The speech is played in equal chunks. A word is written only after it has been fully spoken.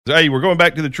Hey, we're going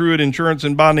back to the Truett Insurance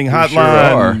and Bonding Hotline. Sure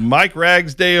are. Mike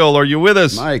Ragsdale, are you with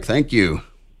us? Mike, thank you.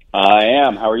 I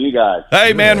am. How are you guys?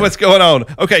 Hey, man, what's going on?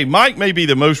 Okay, Mike may be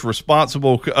the most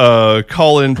responsible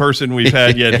call-in person we've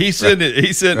had yet. He sent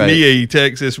me a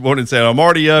text this morning saying, I'm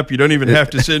already up. You don't even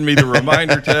have to send me the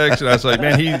reminder text. And I was like,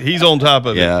 man, he's on top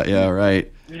of it. Yeah,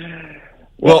 right.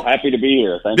 Well, happy to be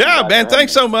here. Thank you. Yeah, man,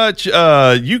 thanks so much.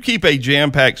 You keep a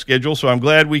jam-packed schedule, so I'm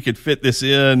glad we could fit this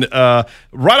in.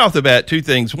 Right off the bat, two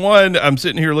things. One, I'm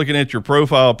sitting here looking at your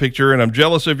profile picture, and I'm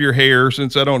jealous of your hair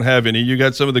since I don't have any. You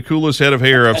got some of the coolest head of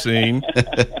hair I've seen.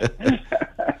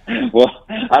 Well,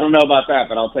 I don't know about that,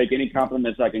 but I'll take any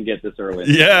compliments I can get this early.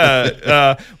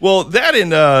 Yeah. Well, that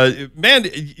and, man,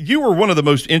 you were one of the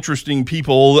most interesting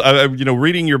people,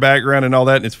 reading your background and all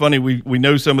that. And it's funny, we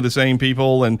know some of the same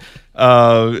people and,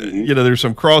 there's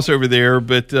some crossover there.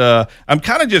 But I'm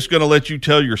kind of just going to let you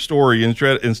tell your story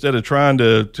instead of trying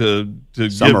to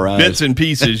summarize. Give bits and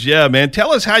pieces. Yeah, man.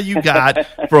 Tell us how you got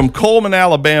from Coleman,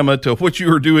 Alabama to what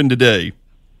you are doing today.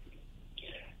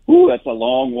 Ooh, that's a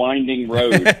long, winding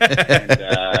road. And,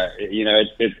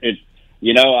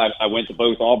 I went to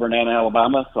both Auburn and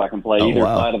Alabama, so I can play either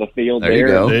side of the field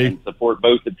there and support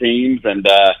both the teams. And,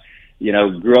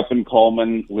 grew up in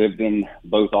Coleman, lived in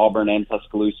both Auburn and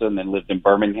Tuscaloosa, and then lived in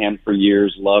Birmingham for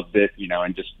years, loved it,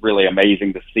 and just really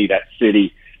amazing to see that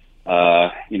city,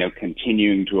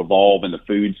 continuing to evolve in the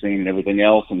food scene and everything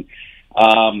else. And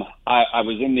I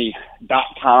was in the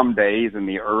 .com days and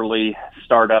the early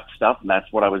startup stuff, and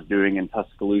that's what I was doing in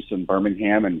Tuscaloosa and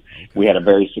Birmingham, and we had a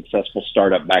very successful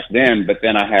startup back then. But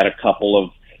then I had a couple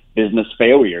of business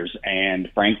failures, and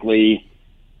frankly,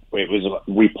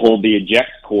 we pulled the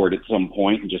eject cord at some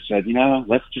point and just said,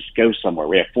 let's just go somewhere.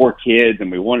 We have 4 kids,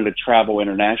 and we wanted to travel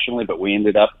internationally, but we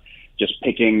ended up just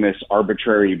picking this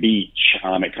arbitrary beach.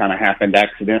 It kind of happened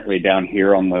accidentally down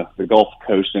here on the Gulf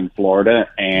Coast in Florida,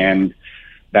 and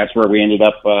that's where we ended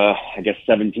up,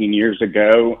 17 years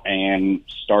ago, and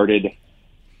started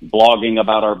blogging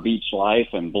about our beach life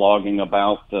and blogging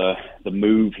about the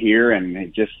move here, and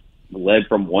it just led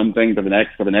from one thing to the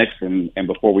next and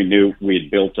before we knew, we had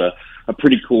built a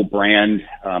pretty cool brand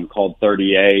called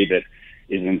 30A that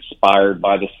is inspired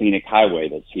by the scenic highway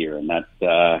that's here, and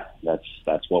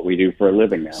that's what we do for a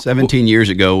living now. 17 years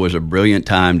ago was a brilliant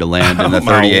time to land in the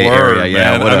 30A area.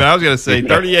 Yeah, I was going to say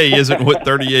 30A isn't what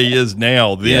 30A is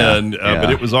now then, but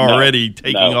it was already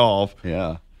taking off.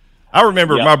 Yeah, I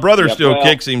remember my brother still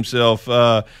kicks himself.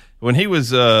 When he was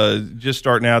just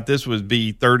starting out, this would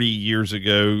be 30 years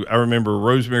ago. I remember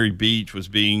Rosemary Beach was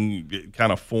being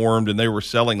kind of formed, and they were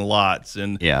selling lots.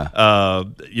 And,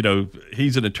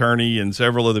 he's an attorney, and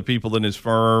several of the people in his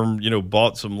firm,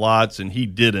 bought some lots, and he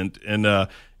didn't. And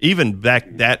even back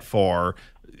that far,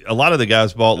 a lot of the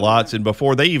guys bought lots, and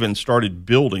before they even started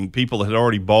building, people had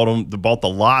already bought the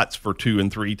lots for 2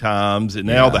 and 3 times, and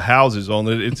now the houses on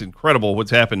it. It's incredible what's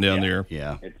happened down there.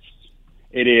 Yeah.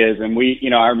 It is, and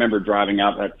I remember driving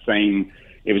out it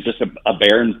was just a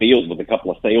barren field with a couple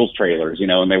of sales trailers,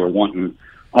 and they were wanting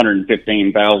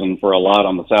 $115,000 for a lot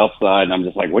on the south side, and I'm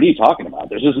just like, what are you talking about?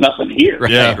 There's just nothing here.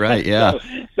 Right, yeah.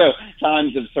 So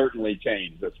times have certainly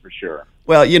changed, that's for sure.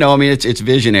 Well, it's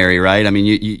visionary, right? I mean,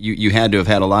 you had to have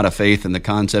had a lot of faith in the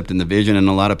concept and the vision, and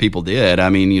a lot of people did. I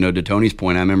mean, to Tony's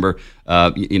point, I remember,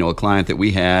 a client that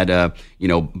we had,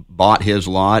 bought his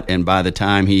lot, and by the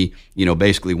time he,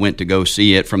 basically went to go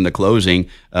see it from the closing,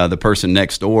 the person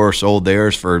next door sold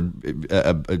theirs for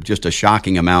just a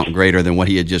shocking amount greater than what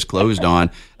he had just closed on.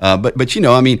 But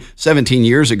 17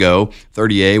 years ago,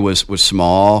 30A was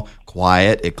small,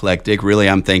 quiet, eclectic. Really,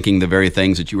 I'm thinking the very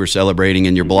things that you were celebrating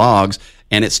in your blogs,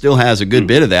 and it still has a good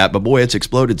bit of that. But boy, it's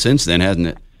exploded since then, hasn't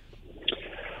it?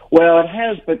 Well, it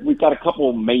has, but we've got a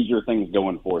couple major things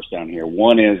going for us down here.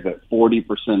 One is that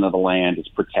 40% of the land is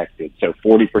protected. So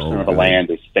 40% of the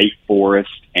land is state forest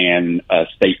and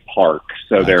state park.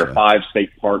 So there are 5 state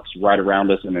parks right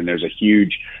around us, and then there's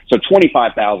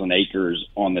 25,000 acres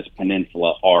on this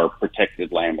peninsula are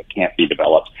protected land that can't be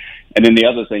developed. And then the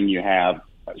other thing you have,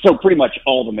 so pretty much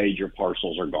all the major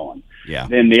parcels are gone. Yeah.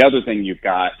 Then the other thing you've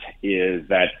got is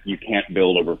that you can't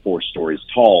build over 4 stories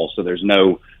tall, so there's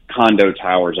no condo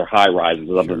towers or high rises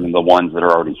other than the ones that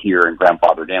are already here and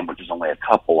grandfathered in, which is only a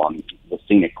couple on the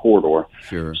scenic corridor.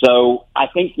 Sure. So I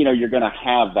think, you're going to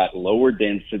have that lower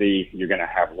density. You're going to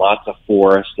have lots of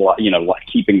forest,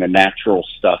 keeping the natural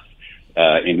stuff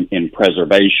in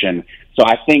preservation. So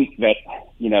I think that,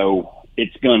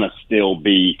 it's going to still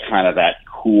be kind of that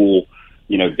cool,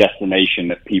 destination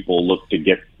that people look to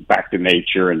get back to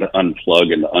nature and to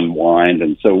unplug and to unwind.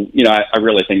 And so, I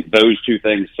really think those two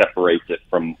things separate it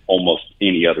from almost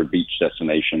any other beach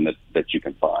destination that you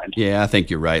can find. Yeah, I think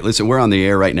you're right. Listen, we're on the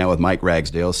air right now with Mike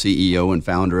Ragsdale, CEO and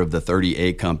founder of the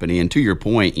 30A Company. And to your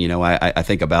point, I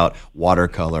think about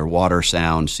watercolor, water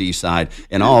sound, seaside,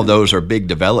 and all of those are big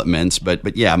developments.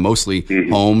 But yeah, mostly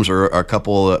homes or a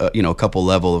couple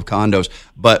level of condos.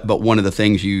 But one of the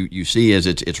things you see is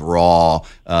it's raw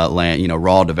land,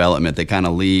 raw development. They kind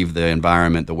of leave the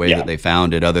environment the way that they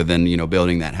found it, other than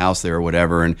building that house there or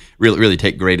whatever, and really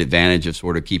take great advantage of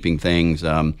sort of keeping things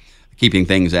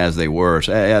as they were.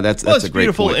 So yeah, that's a great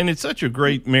beautiful point. And it's such a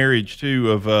great marriage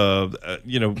too of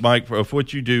Mike, of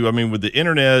what you do. I mean, with the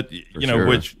internet, sure.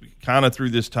 which kind of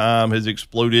through this time has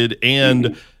exploded,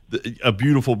 and a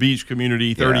beautiful beach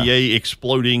community, 30A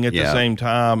exploding at the same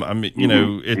time. I mean,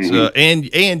 it's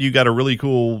and you got a really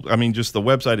cool. I mean, just the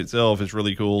website itself is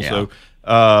really cool. Yeah.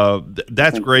 So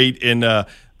that's great. And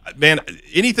man,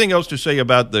 anything else to say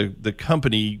about the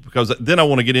company? Because then I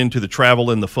want to get into the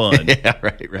travel and the fun. Yeah,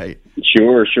 right.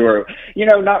 Sure.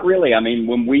 Not really. I mean,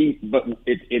 but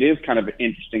it is kind of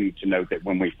interesting to note that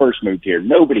when we first moved here,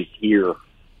 nobody here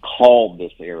called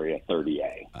this area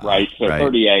 30A, right? So right.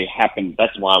 30A happened.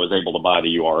 That's why I was able to buy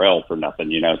the URL for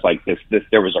nothing. It's like this.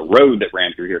 There was a road that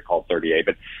ran through here called 30A,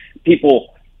 but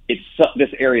this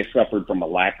area suffered from a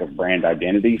lack of brand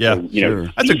identity. Yeah, so, sure.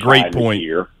 That's a great point.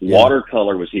 Here.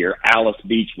 Watercolor was here. Alice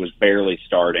Beach was barely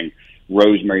starting.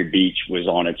 Rosemary Beach was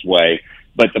on its way.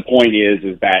 But the point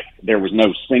is that there was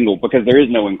no because there is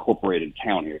no incorporated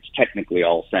town here. It's technically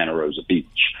all Santa Rosa Beach.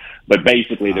 But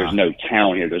basically, there's no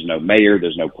town here. There's no mayor.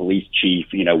 There's no police chief.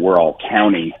 We're all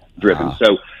county driven.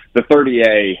 So the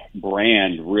 30A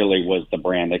brand really was the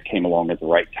brand that came along at the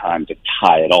right time to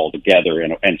tie it all together.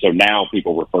 And so now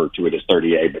people refer to it as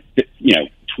 30A, but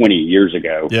 20 years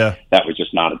ago, that was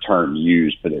just not a term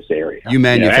used for this area. You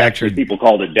manufactured. Actually, people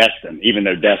called it Destin, even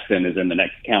though Destin is in the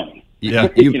next county. Yeah,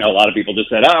 a lot of people just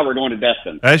said, we're going to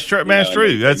Destin. That's true. That's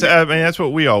true. That's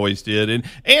what we always did. And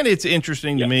it's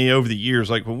interesting to me over the years,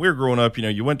 like when we were growing up,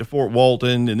 you went to Fort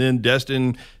Walton and then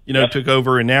Destin, took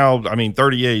over. And now,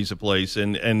 30A is a place.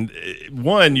 And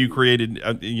one, you created,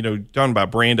 talking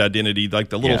about brand identity, like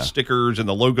the little stickers and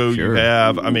the logo you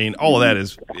have. I mean, all of that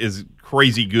is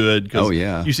crazy good. Because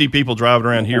you see people driving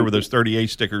around here with those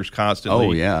 30A stickers constantly.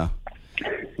 Oh, yeah.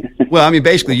 Well,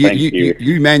 basically,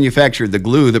 you manufactured the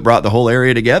glue that brought the whole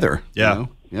area together. Yeah,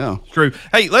 yeah, true.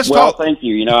 Hey, let's talk. Well, thank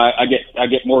you. I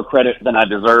get more credit than I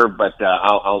deserve, but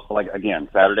I'll again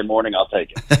Saturday morning I'll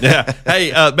take it. Yeah.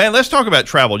 Hey, man, let's talk about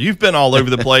travel. You've been all over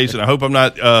the place, and I hope I'm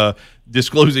not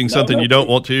disclosing something you don't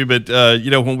want to. But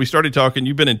when we started talking,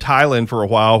 you've been in Thailand for a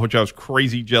while, which I was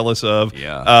crazy jealous of.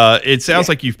 Yeah. It sounds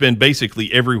like you've been basically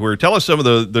everywhere. Tell us some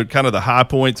of the kind of the high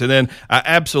points, and then I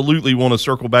absolutely want to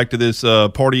circle back to this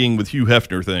partying with Hugh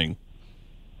Hefner thing.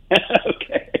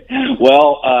 Okay.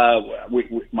 Well,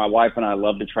 my wife and I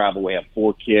love to travel. We have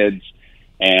 4 kids,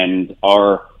 and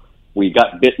we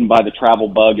got bitten by the travel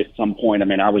bug at some point.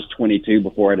 I was 22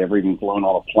 before I'd ever even flown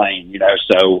on a plane,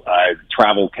 so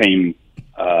travel came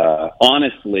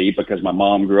honestly because my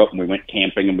mom grew up and we went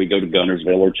camping and we go to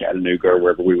Gunnersville or Chattanooga or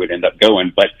wherever we would end up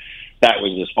going. But that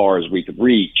was as far as we could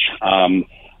reach.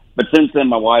 But since then,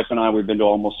 my wife and I, we've been to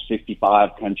almost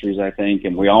 55 countries, I think.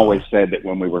 And we always said that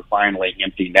when we were finally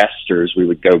empty nesters, we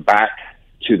would go back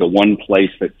to the one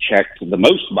place that checked the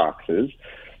most boxes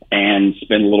and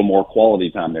spend a little more quality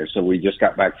time there. So we just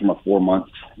got back from a 4-month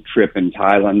trip in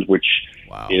Thailand, which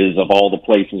is, of all the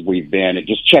places we've been, it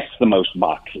just checks the most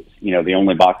boxes. The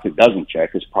only box it doesn't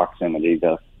check is proximity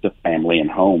to family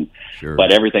and home. Sure.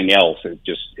 But everything else, it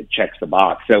checks the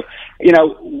box. So,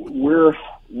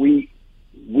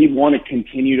 we want to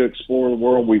continue to explore the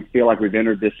world. We feel like we've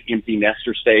entered this empty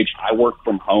nester stage. I work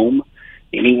from home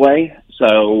anyway,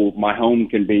 so my home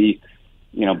can be,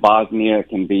 Bosnia, it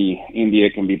can be India,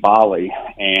 it can be Bali.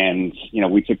 And,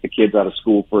 we took the kids out of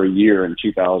school for a year in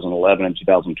 2011 and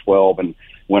 2012 and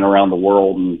went around the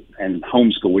world and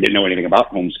homeschool. We didn't know anything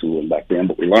about homeschooling back then,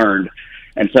 but we learned.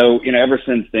 And so, ever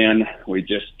since then, we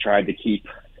just tried to keep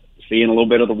seeing a little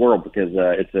bit of the world because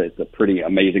it's a pretty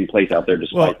amazing place out there.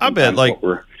 Despite I bet what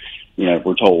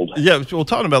we're told. Yeah, well,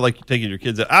 talking about like taking your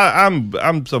kids,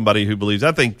 I'm somebody who believes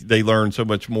I think they learn so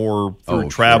much more through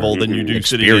travel than you do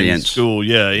sitting in school.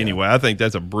 Yeah. Anyway, I think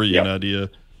that's a brilliant idea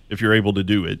if you're able to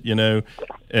do it. And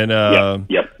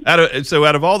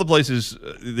out of all the places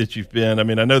that you've been,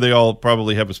 I know they all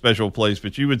probably have a special place,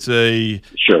 but you would say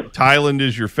Thailand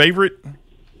is your favorite.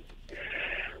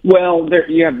 Well,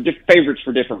 you have favorites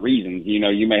for different reasons.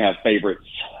 You may have favorites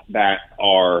that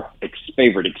are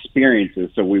favorite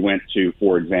experiences. So we went to,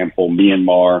 for example,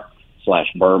 Myanmar,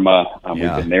 Burma. We've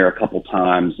been there a couple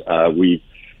times. We've,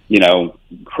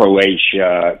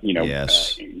 Croatia,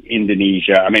 yes.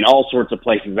 Indonesia. I mean, all sorts of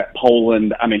places,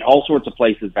 Poland. I mean, all sorts of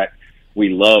places that we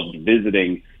loved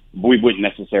visiting. We wouldn't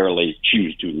necessarily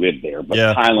choose to live there, but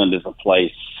Thailand is a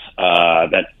place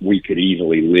that we could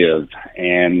easily live.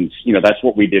 And, that's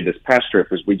what we did this past trip,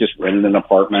 was we just rented an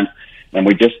apartment and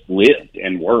we just lived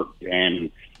and worked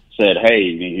and said, hey,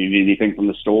 you need anything from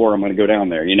the store? I'm going to go down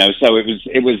there. So it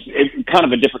was kind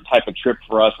of a different type of trip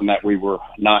for us, in that we were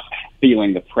not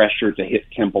feeling the pressure to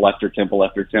hit temple after temple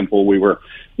after temple. We were,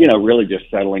 really just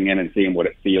settling in and seeing what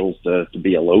it feels to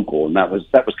be a local. And that was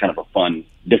kind of a fun,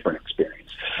 different experience.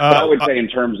 But I would say, in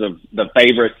terms of the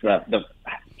favorites, the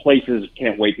places,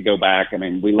 can't wait to go back. I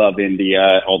mean, we love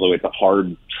India, although it's a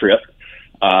hard trip.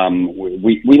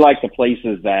 We like the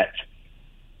places that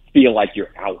feel like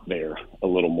you're out there a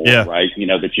little more, right?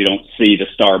 That you don't see the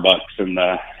Starbucks and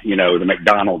the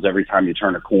McDonald's every time you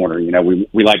turn a corner.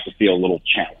 We like to feel a little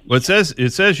challenged. Well,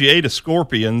 it says you ate a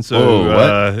scorpion,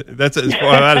 so that's as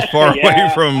far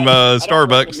away from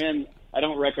Starbucks. I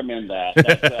don't recommend that.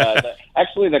 That's,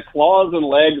 actually, the claws and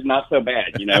legs, not so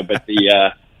bad, but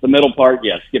the middle part,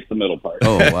 skip the middle part.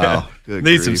 Oh, wow. Good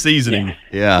Need some seasoning.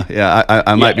 Yeah.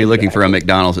 I might be looking for a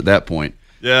McDonald's at that point.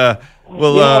 Yeah.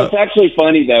 Well, it's actually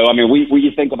funny, though. I mean,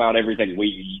 we think about everything we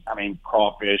eat. I mean,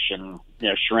 crawfish and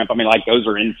shrimp. I mean, like, those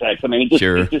are insects. I mean,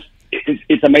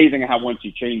 it's amazing how once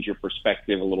you change your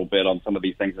perspective a little bit on some of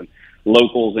these things. And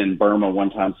locals in Burma one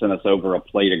time sent us over a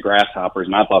plate of grasshoppers,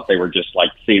 and I thought they were just like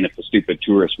seeing if the stupid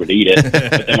tourists would eat it.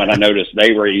 But then when I noticed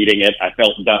they were eating it, I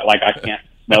felt like I can't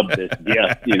snub this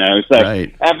gift, So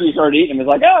after you started eating them,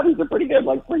 it's like, these are pretty good,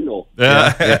 like Pringles.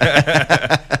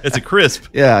 It's a crisp.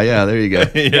 Yeah, there you go.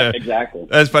 Yeah, exactly.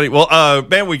 That's funny. Well,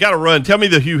 man, we got to run. Tell me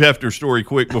the Hugh Hefner story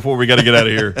quick before we got to get out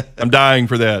of here. I'm dying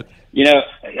for that.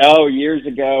 Years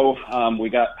ago, we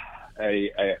got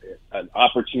an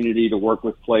opportunity to work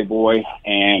with Playboy,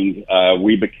 and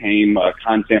we became a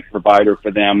content provider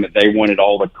for them. They wanted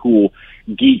all the cool,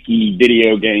 geeky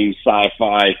video games,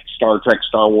 sci-fi, Star Trek,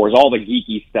 Star Wars, all the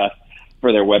geeky stuff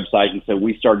for their website. And so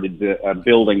we started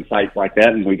building sites like that,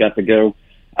 and we got to go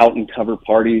out and cover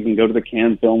parties and go to the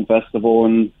Cannes Film Festival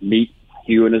and meet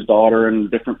Hugh and his daughter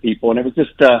and different people. And it was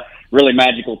just a really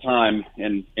magical time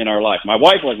in our life. My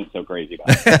wife wasn't so crazy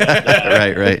about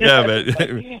it. Right. Yeah,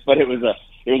 but it was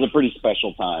a pretty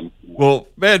special time. Well,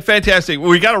 man, fantastic. Well,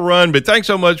 we got to run, but thanks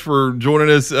so much for joining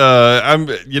us.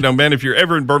 Man, if you're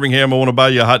ever in Birmingham, I want to buy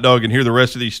you a hot dog and hear the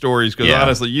rest of these stories, because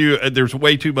honestly, there's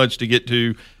way too much to get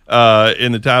to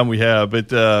in the time we have. But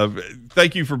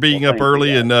thank you for being up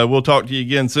early, and we'll talk to you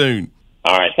again soon.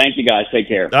 All right. Thank you, guys. Take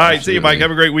care. All right. Absolutely. See you, Mike. Have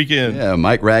a great weekend. Yeah,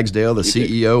 Mike Ragsdale, the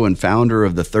CEO and founder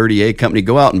of the 38 Company.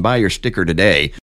 Go out and buy your sticker today.